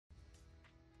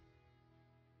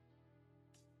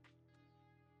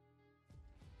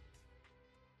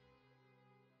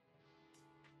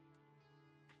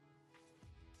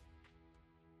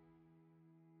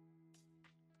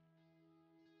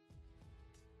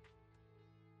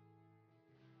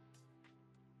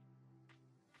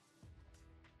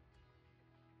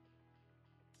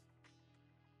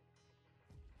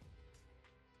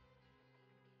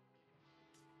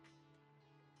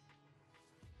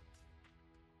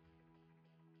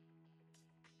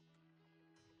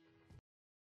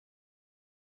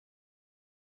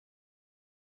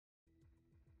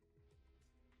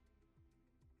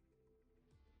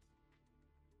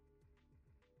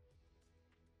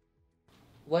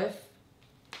Life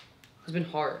has been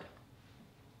hard.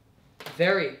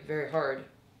 Very, very hard.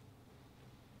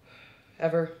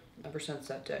 Ever since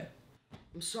that day.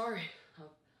 I'm sorry.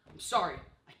 I'm sorry.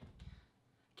 I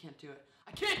can't do it.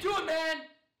 I can't do it, man!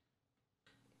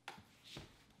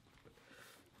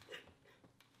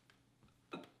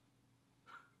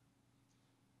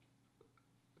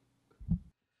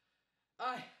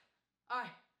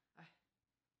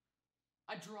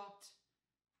 I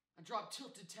dropped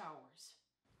Tilted Towers.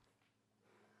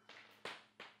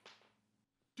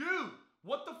 Dude,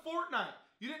 what the Fortnite?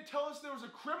 You didn't tell us there was a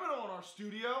criminal in our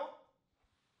studio.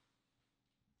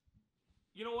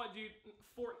 You know what, dude?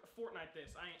 Fortnite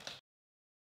this. I ain't...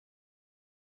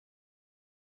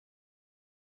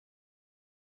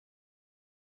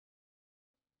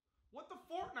 What the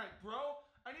Fortnite, bro?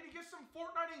 I need to get some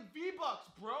Fortniting V-Bucks,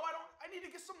 bro. I need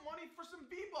to get some money for some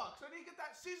V-Bucks. I need to get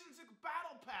that Season 6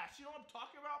 Battle Pass. You know what I'm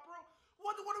talking about, bro?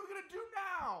 What are we gonna do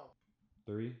now?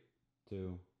 3,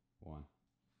 2, 1.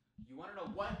 You wanna know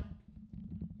what?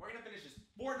 We're gonna finish this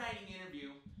Fortniting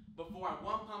interview before I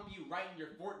one pump you right in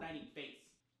your Fortniting face.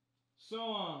 So,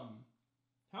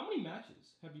 how many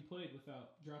matches have you played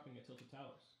without dropping at Tilted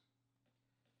Towers?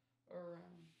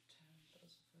 Around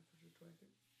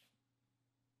 10,520.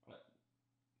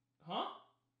 Huh?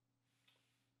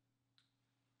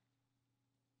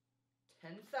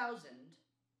 10,523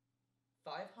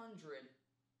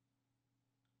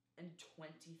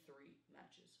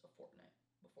 matches of Fortnite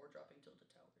before dropping Tilted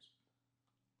Towers.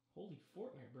 Holy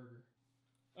Fortnite burger.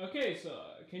 Okay,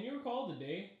 so can you recall the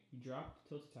day you dropped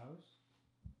Tilted Towers?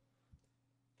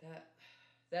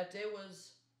 That day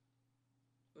was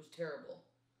terrible.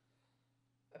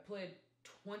 I played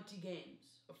 20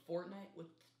 games of Fortnite with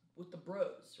the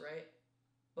bros, right?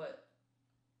 But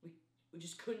we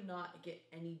just could not get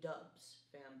any dubs,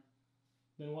 fam.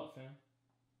 Then what, fam?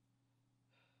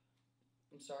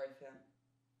 I'm sorry, fam.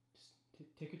 Just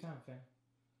take your time, fam.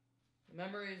 The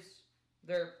memories,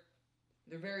 they're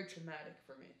very traumatic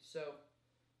for me. So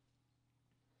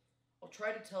I'll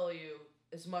try to tell you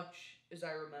as much as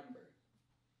I remember.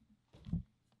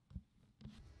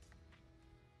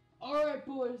 Alright,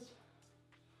 boys.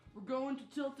 We're going to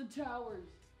Tilted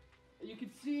Towers. You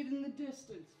can see it in the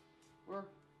distance. We're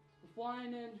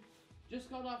flying in.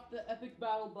 Just got off the epic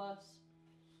battle bus.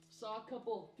 Saw a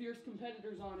couple fierce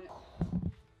competitors on it.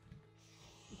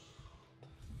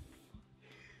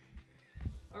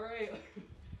 Alright,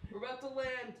 we're about to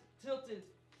land. Tilted.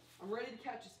 I'm ready to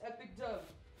catch this epic dub.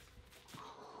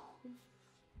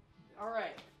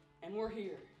 Alright, and we're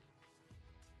here.